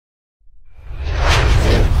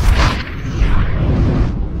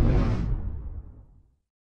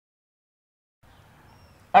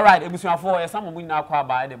All right, ebusuafo some of we na kwa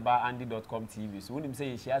by the bar andy.com TV. So when him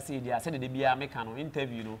say she say dia say the bia make an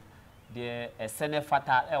interview no the sene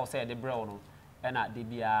fata e say the bro no e na the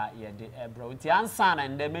bia ye the bro. Nti ansa na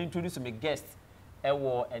and me introduce me guest e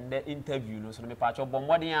wo and the interview no so me pa cho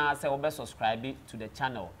bomodin say we subscribe to the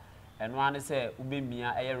channel. And one say ube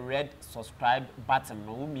mia a red subscribe button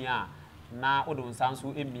no umia na odo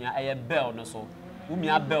nsanso emia a bell no so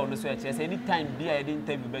umia bell no so e say anytime bia e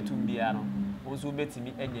interview betum bia no onso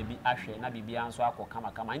betimi enya bi ahwe na bibia nso akọ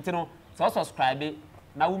kama nti no so subscribe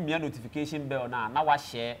na umia notification bell na wa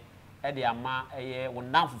share e de ama eye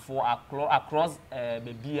wonamfofo across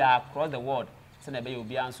bebia across the world se na be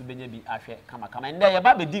obi anso benya bi ahwe kama nde ye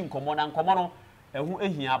ba bedi nkomo na nkomo no ehu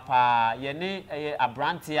ehia pa ye ne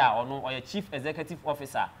abrante a ono oye chief executive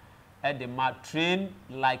officer at the train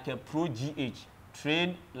like a pro GH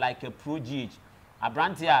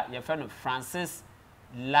abrante a ye friend Francis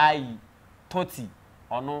Laryea Totti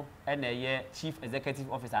ono ene ye chief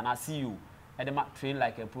executive officer na CEO at the train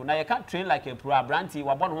like a pro na ye can train like a pro abrante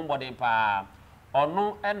wa bon ho boden pa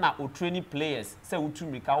ono na o training players say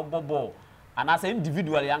utumika wo bobo ana say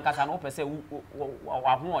individually ankasa no pese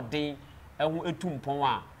wa ho odin ehu etumpon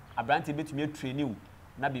a abrante betumi train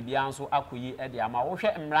na bibia nso akoyi e de ama wo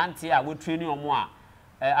hwe mrante a wo train omo a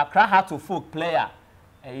Accra Heart of Folk player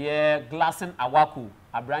Gladson Awako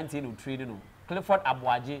abrante no train no Clifford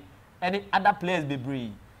Aboaje any other players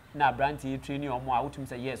bebree na abrante train omo a wotum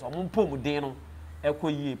say yes omo mpom den no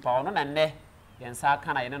ekoyi pa ono na nne yensa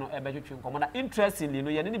aka na yene no ebetwetwe nkomo na interestingly no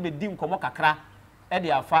yene ne bedi nkomo kakra e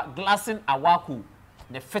de afa Gladson Awako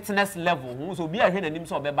the fitness level hu so bi ahwe nanim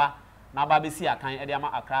so obeba na ba besi akan e de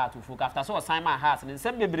ama Accra to folk after so Simon Heart ne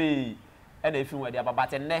nsem bebre e na efin we de aba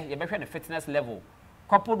but enne ye behwe the fitness level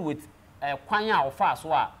coupled with kwan a ofa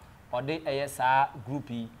so a ode eye saa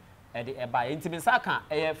groupie e de eba enti bin saka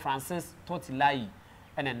eye Francis Totti Laryea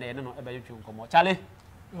ene ne no e be yetwe nkomo chale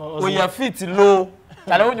o ya fit low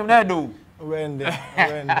chale wonyum na do wende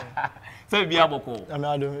so bi aboko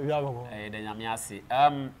amado bi aboko de nyame ase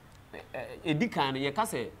edikan ye ka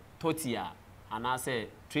se Totti a and I say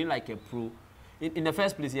train like a pro. In the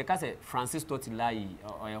first place, you can say Francis Totti Laryea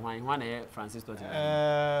or one Francis Totti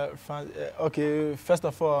Laryea. Okay, first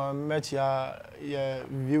of all, met your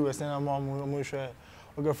viewers and I'm sure.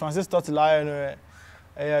 Okay, Francis Totti Laryea,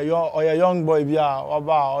 a young boy,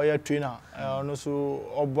 or a trainer, and also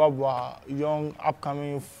young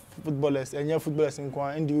upcoming footballers and young footballers in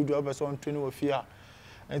individual person training with fear.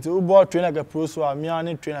 And to train like a pro, so I'm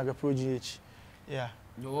train like a pro GH. Yeah.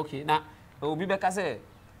 Okay, now. Obi beka say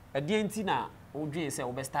enti na odwen say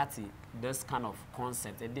we start this kind of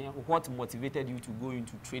concept and then what motivated you to go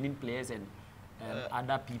into training players and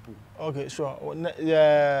other people? Okay, sure.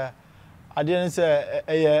 Yeah, I didn't say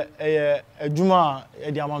ejuma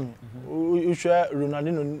e di amami u hwe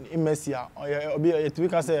Ronaldinho Messi obi to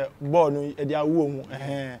we say ball no e di awo mu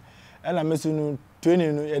na Messi no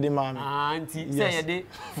training no yede man anti say yede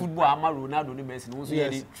football ama Ronaldo ni Messi no so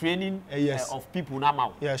yede training of people na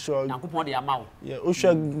ma. Yeah, sure. Yankopon de ama. Yeah, o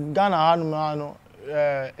hwe Ghana hanu no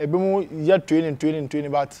ebemu ye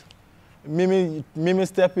training but me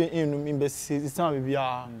stepping in be system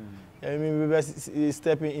bia me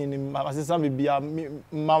stepping in my system bia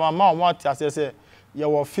mama want say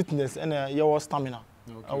your fitness and your stamina.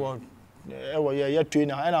 Your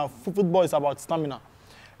trainer and football is about stamina.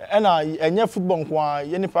 And any football kwa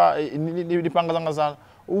yenipa dipangazanga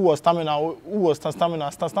who was stamina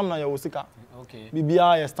you sika. Okay.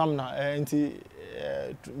 Bibia stamina and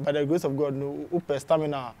by the grace of God no upe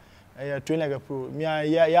stamina train like a pro. Me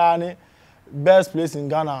ya best place in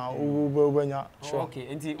Ghana sure. Okay.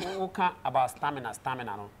 And you can about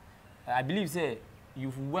stamina no. I believe say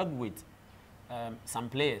you've worked with some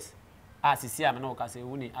players. As you see I know say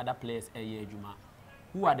we other players ejuma.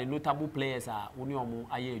 Who are the notable players oni omo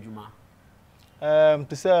aye ejuma?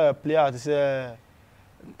 To say a player to say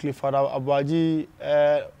Clifford Aboaje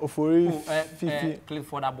Ofori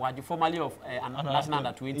Clifford Aboaje formerly of national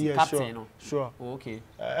under 20 captain no. Sure. Oh, okay.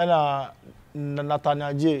 And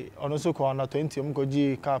Nathaniel J on also call under 20 mko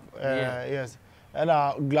G cap yes. And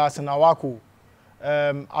Gladson Awako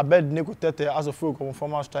Abed Nico Tete as a full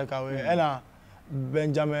former striker and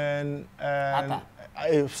Benjamin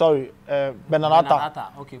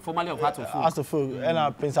Benanata. Okay, formerly of Heart of Folk. As a full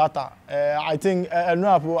and Prince Atta. I think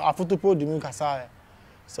no a football Dimi Kasai.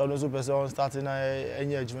 So no person starting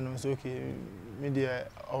any judgment so okay media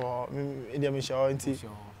or media Michelle anti.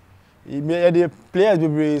 The players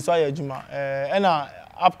be so juma and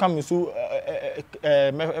upcoming so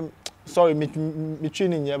sorry me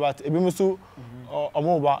training here but ebi so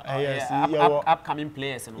omoba yes upcoming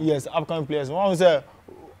players yes upcoming players one say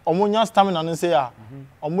omunya stamina no say ya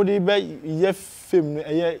omudi be ye fame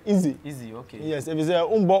no easy okay yes if you say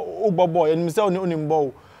umbo ball you say oni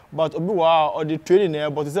ball but obi wa or the training there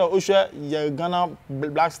but say o hwe ye Ghana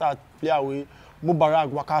Black Star player we Mubarak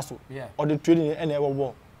Wakaso or the training and ever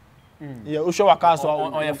ball yeah o hwe Wakaso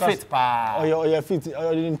or you fit pa or you fit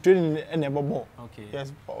or the training and ever ball okay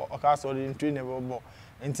yes Wakaso or the training ever ball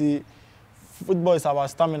and football is about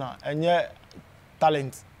stamina and yeah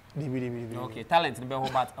talent. Okay, talent in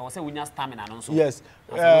but I was say we need stamina no so. Yes.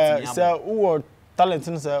 So who talent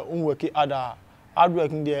in say work other hard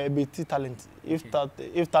working there be talent. If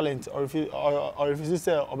talent or if you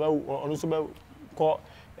say or so be call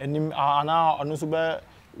and now or so be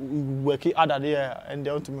work other there and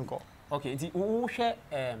they want to make. Okay, who share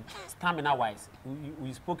stamina wise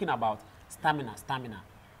we spoken about stamina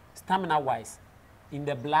wise in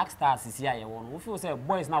the Black Stars is here one. We feel say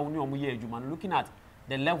boys now we know year looking at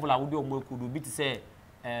the level I would do could be to say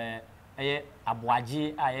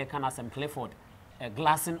Abuaji, Kanasem Clifford,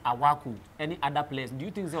 Gladson Awako, any other players. Do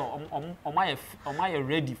you think so? Am I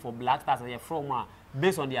ready for Black Stars from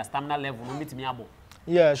based on their stamina level? No meet me abo.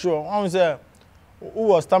 Yeah, sure. I would say who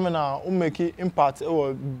was stamina who make impact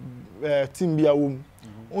or team be a womb.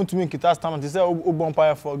 To make it stamina. They say who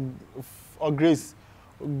bumpire for Grace.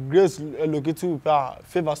 Grace located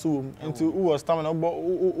favor so into who was stamina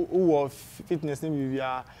who was fitness in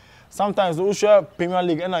sometimes we share Premier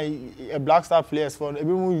League and a Black Star players for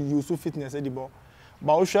everyone use fitness at the ball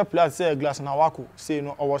but we share players say Gladson Awako say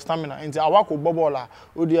no our stamina into Awako bobola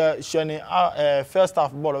or the shane first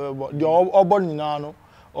half ball the all ball no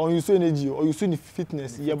or you see energy or you see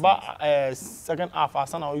fitness yeah but second half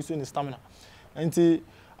as now you see stamina into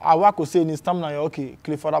Awako say in stamina you okay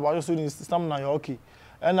Clifford about you see stamina you okay.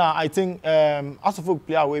 And I think as a folk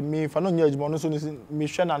player with me, if I don't know you, so me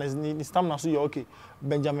share na ni stamina so you okay.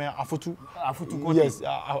 Benjamin Afutu yes,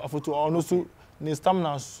 Afutu also ni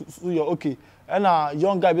stamina so you okay. And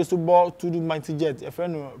young guy be so ball to do mighty jet. A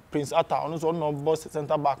friend Prince Atta also no boss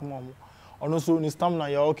center back mom. Also ni stamina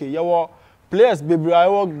you okay. You players baby I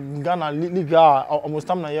work Ghana league almost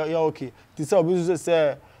stamina you okay. This obi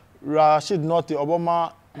say Rashid Notti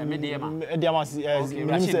Obama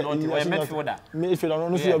midfielder.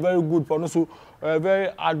 No, so very good, but also a very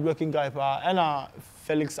hard-working guy. And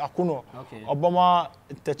Felix Akuno, Obama,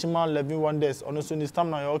 Techman, Levin Wonders, also in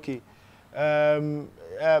stamina. Okay,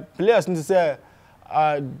 players need to say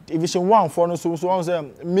Division 1 for no so say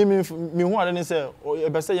me one then say e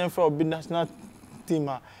be say for big national team.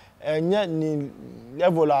 Yet ni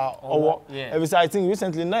level or I think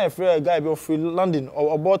recently now a guy be free London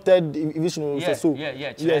or about third division so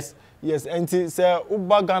yes and say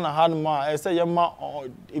Uba Ghana had ma say yama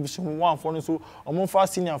division 1 for no so among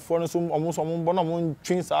first senior for no so almost among bona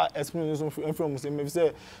twins are experience from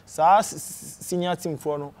say senior team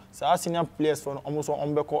for no senior players for almost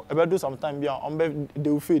on be do sometime be on be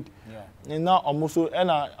they will feed and now almost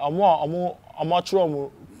and amateur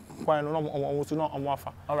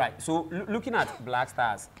all right, so looking at Black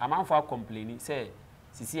Stars, I'm for complaining. Say,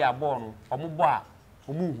 Sisi are born,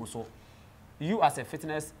 so you as a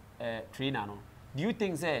fitness trainer, no? Do you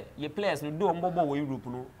think say your players no do mobile Europe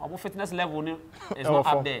no? Our fitness level no is not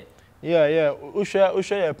up there. Yeah. We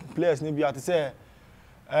share players ni be at say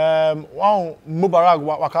one Mubarak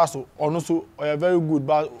Wakaso or no so or very good,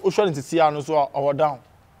 but we share to see no so or down.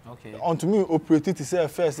 Okay. On to me operated to say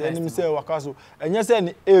first enemy say Wakaso and yes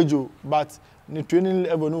any age but the training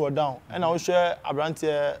level no down and I will share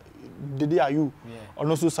Abrante DDIU or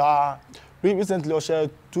no so sir recently I share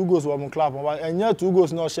 2 goals for my club and yeah 2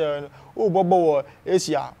 goals no share Bobo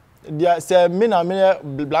Asia there say me na me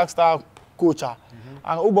Black Star coach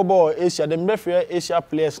and Bobo Asia them refer Asia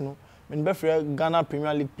players no me refer Ghana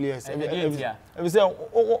Premier League players if say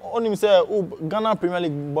only say Ghana Premier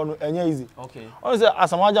League bon enya easy okay only say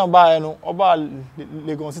asamaja ba no oba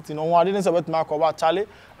Lagos City no one didn't say bet ma ko ba chale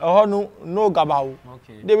no gabawo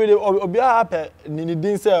okay they will obi happy ni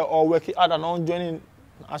din say or work other non joining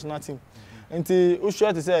national team until we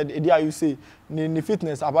sure to say the you say ni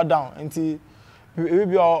fitness about down until we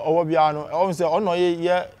be or be no only say on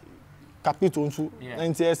ye capital nso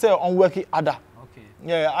until say on work other okay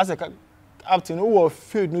yeah as a captain who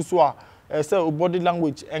field no so say body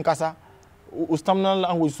language enkasa stamina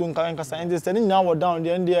language so enkasa and they say now down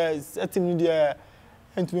there and there setting there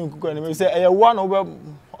entimi nkuko and me say one over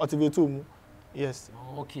motivate mu yes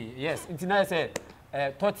okay yes intina say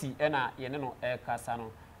Totti na ye no kasa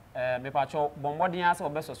no me pa cho bombodin ase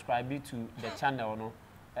obe subscribe to the channel no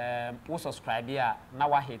wo subscribe here na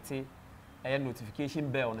wa hit notification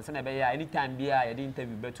bell no say na be ya anytime bia ye dey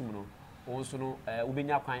interview betum no wonso no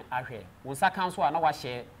ubenya kwan ahwe wonsa kan so na wa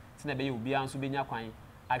share na be obi anso benya kwan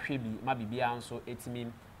ahwe bi ma bibia nso etimi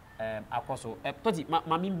akoso Totti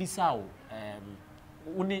ma mbisa o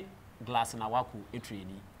uni Gladson Awako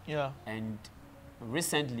etraini yeah and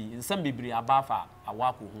recently in some bibiri abafa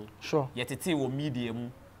Awako ho sure yetete wo media mu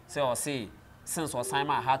say since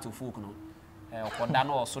Osama had to folk no okoda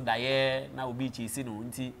no so daye na obi chisi no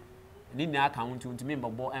nti ni na account nti me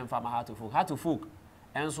mbabo emfa ma had to folk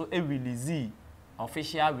enso e release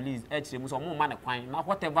official release e mu so mo ma ne kwan na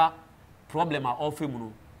whatever problem are all fame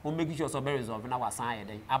no we make sure so be resolve na wasan ye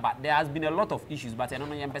den but there has been a lot of issues but no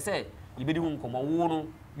yem pese ibedi hu nkomo wo no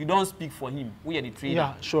you don't speak for him we are the trainer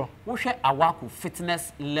yeah sure wo hwe Awako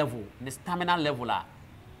fitness level the stamina level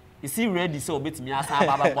is he ready so obetimi asan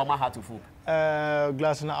baba boma had to folk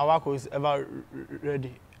Gladson Awako is ever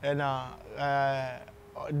ready and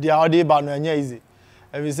the audio ba no anya easy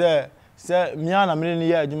if you say me and me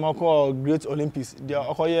here adwuma call Great Olympics the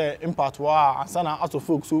okoye impact wa asana out of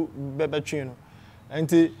folk so be train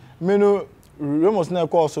enti me no Ramos na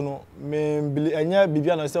course no me enya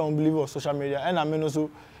bibia na say on believe on social media and me no so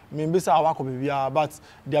me be say Awako bibia but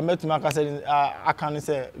the met me say I can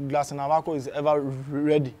say Gladson Awako is ever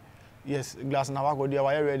ready yes Gladson Awako they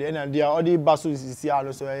are ready and they are already basu is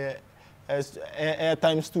here so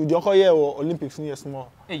times 2 the okoye Olympics near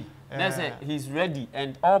small hey let's say he's ready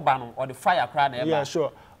and all ban or the fire crowd yeah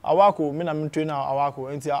sure Awako me na me trainer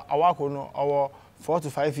Awako enti Awako no our 4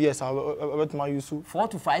 to 5 years about my use 4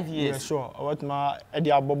 to 5 years yeah sure about my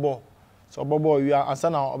edi abobo so abobo we are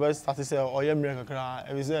answer now about start say oye mire kakra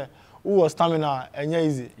e be say who was stamina enya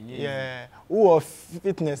easy yeah who was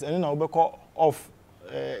fitness and now we call off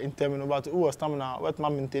in terms about who was stamina what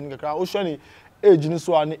man maintain kakra o sure ni age ni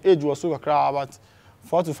so ani age was so kakra about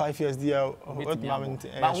 4 to 5 years there what man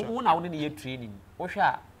maintain but who na won the training o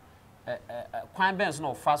hwa Quine Benz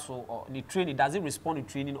no fast or the training does it respond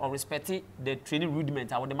to training or respect the training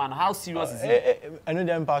rudiment or the man how serious is it I know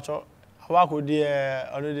them patcho Awako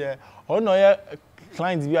there no yeah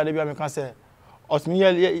clients be dey me can say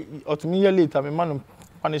ultimately later me man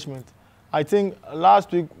punishment I think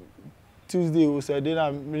last week Tuesday we said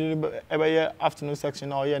then every afternoon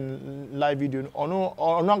section or live video or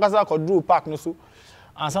no kasa ko draw park no so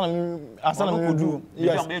ansana me do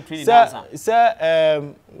yes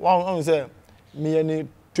say one say me any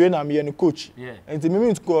trainer me any coach and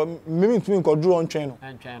me to go draw on train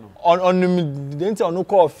on me then say no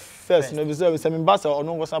call first no be say me bass or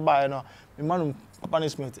no go saba no me man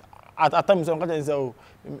punishment at time so can say oh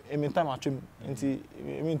me time atwem enti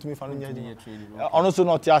me to me fa no nya ono so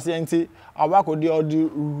not ase enti Awako the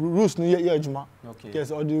rules no ye adwuma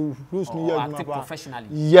yes or the rules no ye adwuma professionally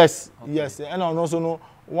yes and ono so no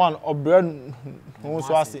one obre no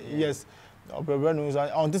so ase yes obre no so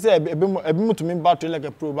on say ebi to me battle like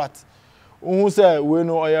a pro but who say we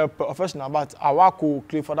know oya professional but Awako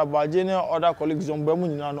clear for that but other colleagues on bemu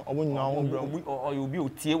nyina no omo nyina on bemu or you be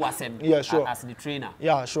otie wasem yeah, sure. as the trainer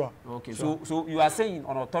yeah sure okay sure. So you are saying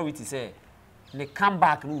on authority say the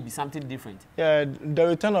comeback will be something different yeah the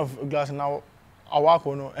return of Gladson now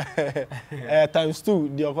Awako no times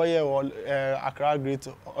 2 the okoye Accra Great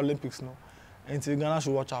Olympics no and Ghana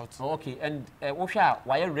should watch out. Okay, and Osha,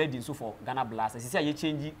 why are you ready so for Ghana Blasters? You say you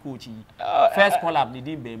change coach. First collab, the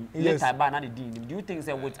Dim, later ban and the Dim. Do you think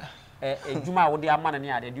that with Juma with the man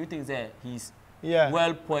and do you think that he's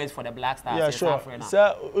well poised for the Black Stars? Yeah, sure.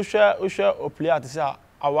 Sir, Usha player to say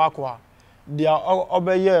Awako. They are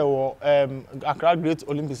obey or Accra Great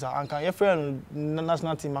Olympics and can your friend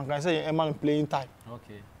national team and can say a man playing time.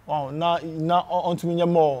 Okay. Wow, now on to me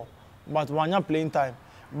more, but one year playing time.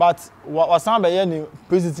 But what some be any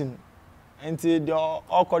visiting until the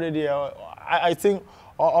all called there I think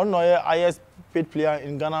on highest paid player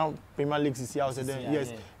in Ghana Premier League this year there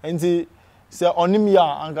yes until say on him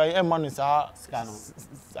ya and guy man is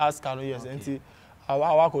Scano yes until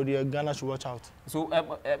Awako the Ghana should watch out so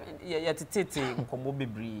yeah tete nkomo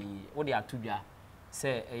bebre wo dey atubia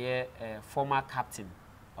say former captain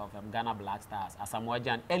of Ghana Black Stars Asamoah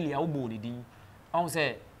Gyan earlier wo bo ni din I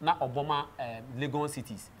say na Obama Lagos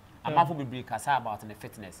cities. Amafo be kasa about the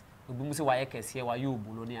fitness. We say why ekes here why you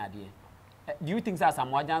buloni ade. Do you think that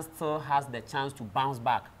Asamoah Gyan still has the chance to bounce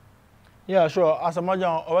back? Yeah, sure. Asamoah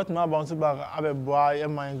Gyan obetuma bounce back abeboa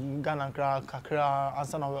e Ghana kakra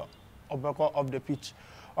answer na obeko of the pitch.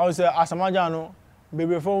 I say Asamoah Gyan no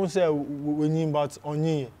before we say we need but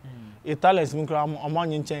onye. Italians mi kra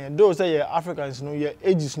amanye nchen. Those say Africans no ye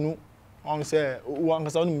ages no on say one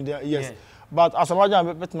kasa no yes. Yeah. But Asamoah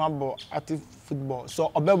Gyan betuma ball active football.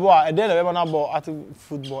 So obeboa e dey na ball active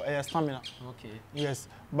football stamina. Okay. Yes.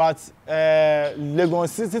 But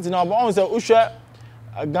Lagos City now but on say Usha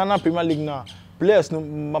Ghana Premier League now players no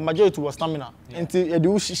majority was stamina. Enti e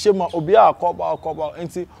dey shema obi a koba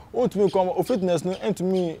enti want me come o fitness no enti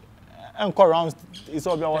me enko rounds is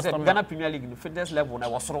obi was stamina. Ghana Premier League no fitness level na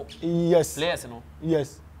was soro. Yes. Players no.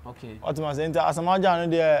 Yes. Okay. Ultimately enti Asamaja no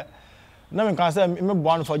dey na me can say me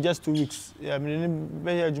born for just 2 weeks. Yeah, me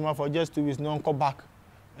be here juma for just 2 weeks no come back.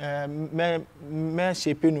 Me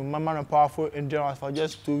shaping no man powerful endurance for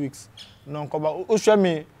just 2 weeks. No come back. O show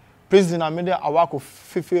me president amede Awako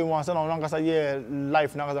fifi one say na on kasa ye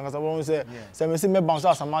life na kasa won say me see me bounce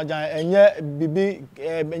Asamaja enye bibi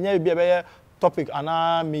enye bibi be topic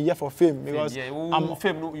ana me here for fame because I'm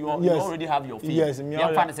fame no you already have your fame. Yes, me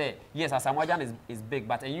fan say yes Asamaja is big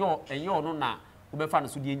but enyo no na we fan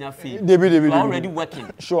so dey nya fame. You are already working.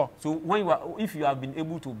 Sure. So when if you have been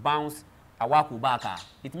able to bounce Awako back,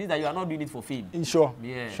 it means that you are not doing it for fame. Sure.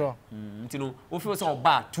 Yeah. Sure. You know, if you say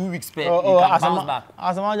back 2 weeks per, you can bounce back.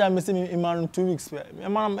 Asamaja me see me in 2 weeks per.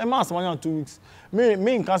 Asamaja 2 weeks.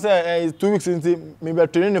 Me can say 2 weeks into me be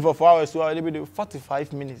training for 4 hours so I be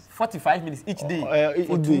 45 minutes. 45 minutes each day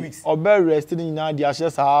for 2 weeks. Or be resting now the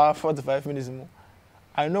ashes 45 minutes more.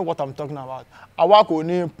 I know what I'm talking about. Awako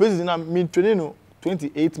ni president me training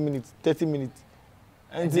 28 minutes, 30 minutes.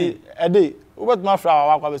 And a day. What my friend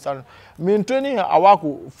Awako be saying. Me training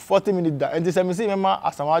Awako 40 minutes. And this me see remember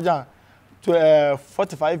Asamaja to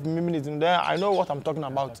 45 minutes. And then I know what I'm talking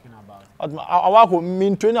about. Awako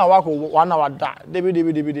me training Awako 1 hour that.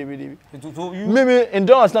 Debi. So you me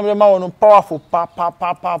endurance na me one powerful pa.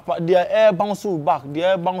 They air bounce back.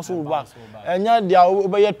 And yeah they are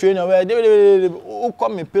over your trainer where debi who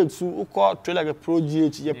come me page so who call train like a pro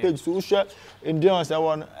GH your page so who share endurance that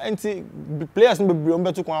one. And players no be on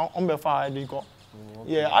better on be far dey go.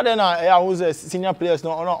 Yeah, other na I was senior players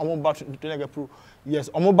no about to train like a pro. Yes,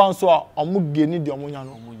 omo bounce so omo gain the omo nya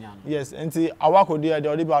no. Yes, enti Awako dey the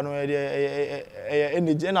Oliver no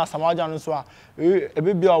energy na Asamaja no so e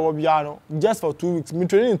be bia wo bia no just for 2 weeks. Me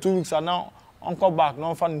training in 2 weeks and now uncle back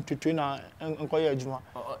no fan to train enko ye adwuma.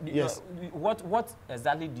 Yes. What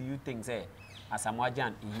exactly do you think say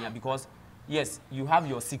Asamaja in here because yes, you have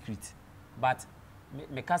your secret but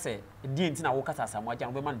me ka say di enti na wo kasa Asamaja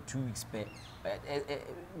no be man 2 weeks per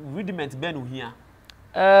rudiment be no here.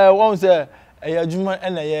 One say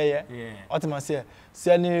adwuma na ye what am I say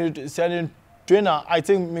sending trainer I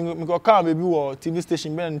think me go come baby wo TV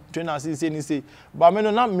station ben trainer say but me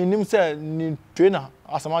no na minim say ni trainer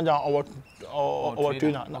Asamaja or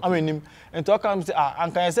trainer I mean him and talk am say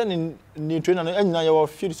and can say ni trainer no anyina ye wo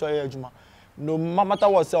field so ye adwuma no matter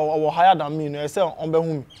what say or higher than me no say on be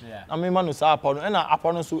hu na me ma no say apa no na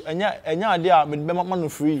apa no so enya ade a me be ma no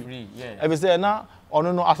free e be say na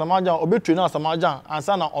ono no Asamaja obe trainer Asamaja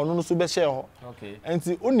ansa na ono no so be share ho okay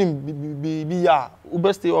enti onim bi ya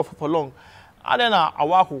ube stay off for long adena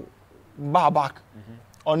Awako back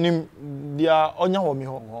onim dia onya ho mi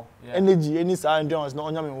ho energy any side endurance no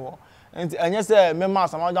onya mi ho enti anya say me ma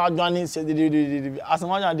Asamaja adwane se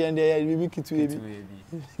Asamaja de bi kitu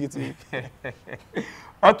ebi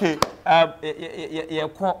okay ye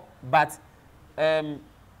call but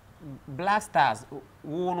Black Stars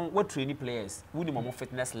what training players who the more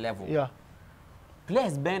fitness level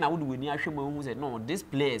players ben na would we ni ahwemo who say no these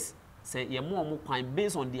players say ye more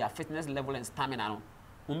based on their fitness level and stamina no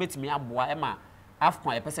who met me aboa ema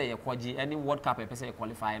AFCON e pese ye kwaji any World Cup e pese ye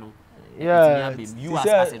qualify no you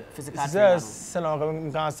as a physical trainer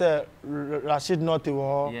no can say Rashid Notti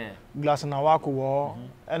wo Gladson Awako wo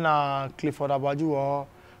and Clifford Abaju wo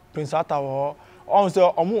Prince Atta wo on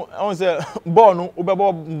say ball no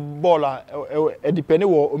obebo ball e depend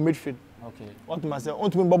wo midfield okay what me say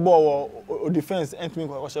on to me ball wo defense and me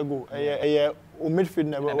go go o midfield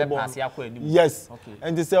na ball yes okay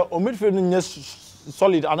and they say o midfield no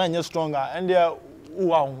solid and na stronger and there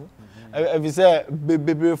wow if you say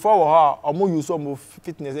before her omo use some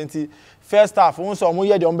fitness and first half won so omo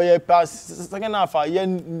ye the ombe pass second half ye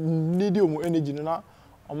need omo energy no na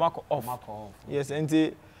omo off yes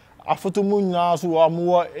and afoto mu nyina so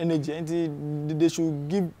omo energy and they should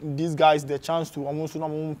give these guys the chance to almost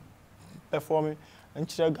no performing and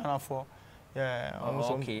check Ghana for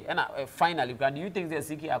okay and finally do you think that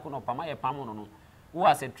Siki Akuno Pama ye pam no who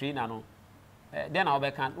as a trainer no then I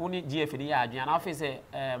be can only GF dey adwan na office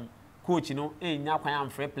coach no nya kwan am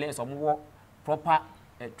free players omo proper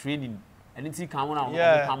training anything can one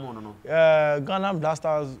pam no Ghana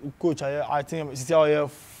Blasters coach I think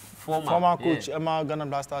former coach Emma Ghana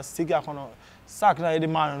Blasters Siki Akuno sack na the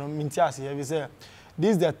man no mintiase he say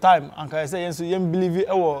this is the time and can say so you believe e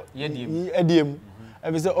wo ediem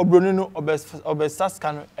e be say obronu no obesas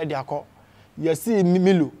kan e dey akọ you see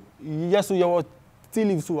Milo yes so you tea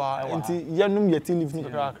leaves who are anti yenum ye tea leaves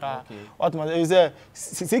kra what man is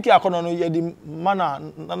siki akono no ye di mana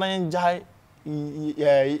na enjai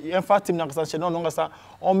ye fa team na kasa no ngasa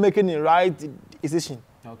on making the right decision.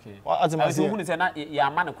 Okay. What am I saying? Who say na ya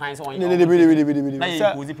man kwan so on.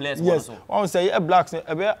 Yes. On say a blacks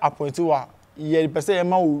e be appoint wa ye person e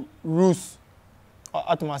ma rules.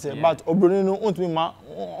 What am I saying? But obroni no ontumi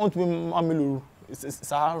ma melu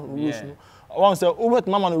sa rules no. One say over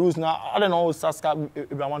mama no rules na I don't know saska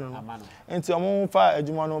Ibrahim no. Enti omo fa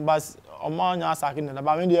adwuma no bas omo nya sack na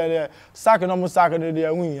ba me dey sack no mo sack no dey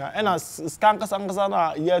win ya e na scan kasa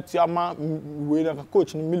na ye tuama we na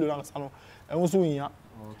coach ni million kasa no e wo so win ya.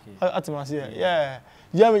 Okay. Atima say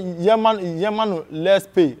yeah man less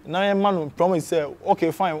pay na yeah man promise say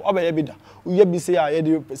okay fine obe ye bida we be say ya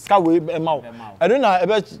dey ska we e ma I don't know e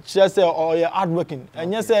be say or you hard working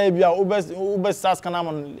and you say bia ube saska na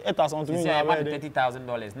man 8,000 to me say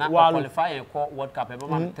 $30,000 na qualify and call World Cup e be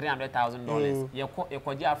man $300,000 you go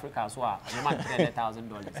Africa so a you man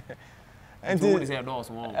 $300,000 and you say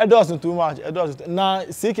it doesn't too much it doesn't na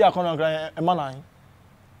siki akona gran e man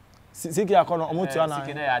Siki akono omutu ana.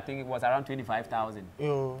 Siki I think it was around 25,000.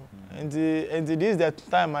 Yo. And this is the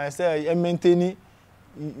time I say I maintain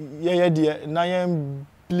yeah na yem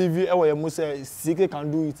believe e we mo say Siki can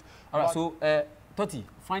do it. All right, so Totti,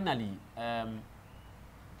 finally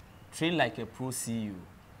train like a pro CEO.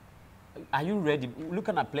 Are you ready?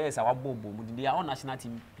 Looking at players our bobo, they are all national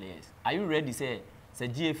team players. Are you ready say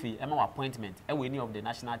GFA appointment any of the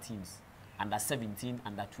national teams under 17,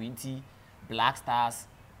 under 20, Black Stars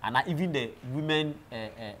and even the women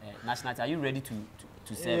national team, are you ready to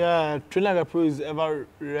serve? Yeah, train like a pro is ever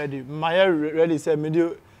ready. My ready say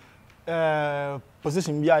middle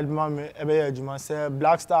position behind me ebe say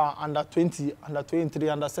Black Star under 20, under 23,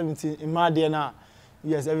 under 17 in my DNA.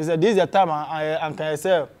 Yes, if say this is the time I can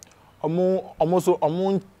say omo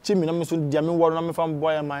chimi na me so dia me woro na me fam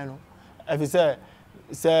boy man no. If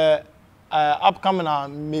say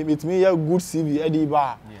upcoming with me a good CV edi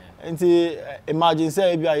ba. Enti imagine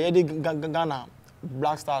say bia ye dey Ghana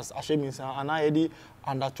Black Stars ashemisa and I dey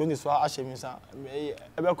under 20 so ashemisa e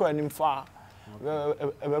be ko anim fa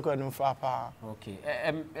e be ko anim fa pa. Okay.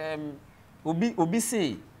 Obi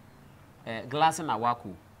say Gladson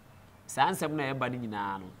Awako say ansem na e ba ni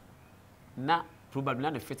nyina no na probably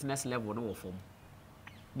na the fitness level no wo form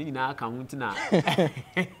ni nyina ka ho ntina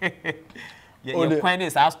ye kwan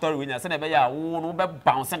is our story we nya say na be ya wo no be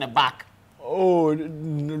bounce in the back. Oh,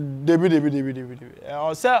 David.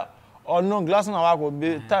 Say, or no, Gladson Awako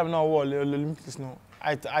be time now war Olympics no.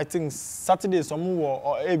 I think Saturday some war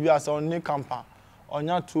or ABS or new camper or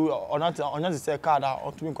not to or not to say card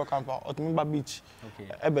or to me camper or to me beach. Okay.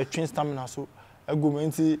 Ebe train stamina so I go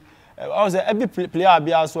menti. I was every player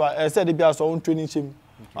be so I said the be so own training team.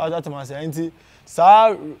 I was that man say enti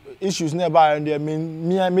sa issues nearby and the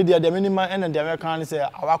media the minimum and the American say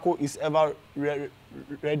Awako is ever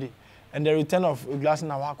ready. And the return of Gladson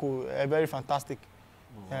Awako very fantastic.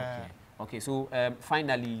 Okay, so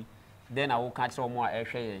finally, then I will catch some more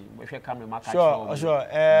Sure.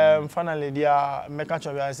 Finally, there make catch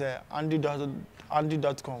I say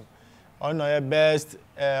Andy.com. On your best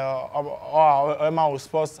or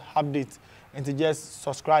sports update and to just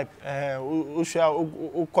subscribe. Who share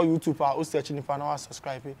who call YouTube who searching if I know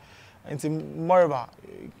subscribe. And to moreover,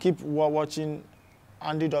 keep watching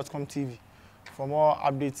Andy.com TV for more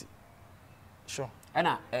updates. Sure. And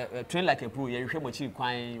train like a pro, you show much you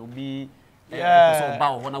be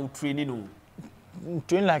training no.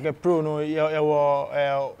 Train like a pro no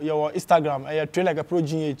your Instagram, train like a pro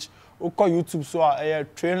GH. You call YouTube so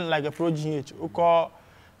train like a pro GH. You call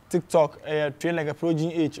TikTok, train like a pro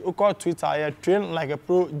GH. You call Twitter, train like a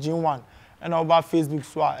pro G1. And about Facebook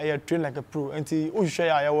so train like a pro. And you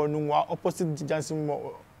share your no opposite junction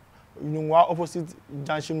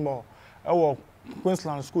more.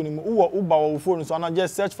 Queensland school ni Uber phone so I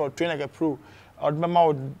just search for train like a pro or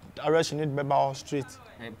remember direction need be straight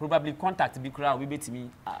probably contact be crowd we bet me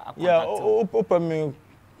open me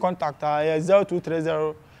contact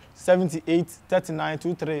 0230 78 39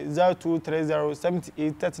 23 0230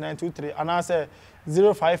 78 39 23 and I say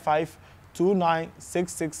 055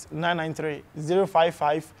 2966 993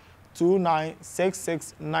 055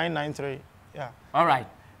 2966 993 yeah. All right.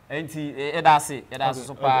 And that's it. That's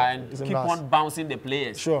super. And keep on bouncing the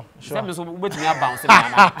players. Sure. Some so wait me bouncing.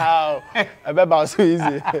 I bet bounce so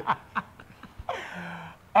easy.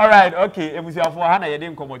 All right. Okay. If you are for Hana, you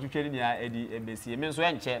didn't come to training here. Eddie MBC. Me so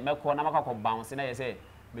enche. Me call na maka bounce. Na you say.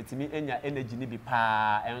 Betimi enya energy ni bi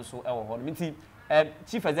pa. And so ewo ho. Minti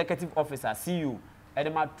Chief Executive Officer CEO.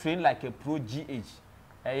 Edema train like a pro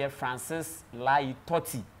GH. Francis Lai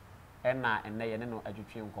Totti ɛna ɛnɛ yɛ ne no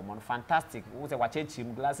adwetwe nkɔmmɔ no fantastic wo sɛ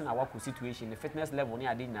wakyɛkyim Gladson Awako situation the fitness level ne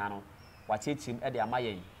ade nyinaa no wakyɛkyim ɛde ama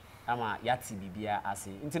yɛn ama yɛate bibia ase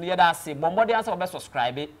nti no yɛda ase bɔmmɔde asɛ wɔbɛ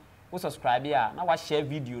subscribe wo subscribe a na wa share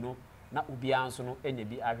video no na obiara nso no enya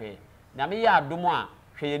bi ahwɛ na me yɛ adom a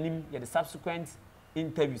hwɛ yanim yɛ the subsequent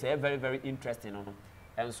interviews are very very interesting no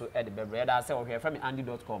enso e de bebre yɛda sɛ wo hwɛ from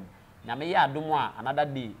andy.com na me yɛ adom a another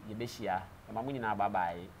day yɛ be hyia ma mo nyina bye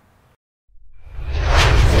bye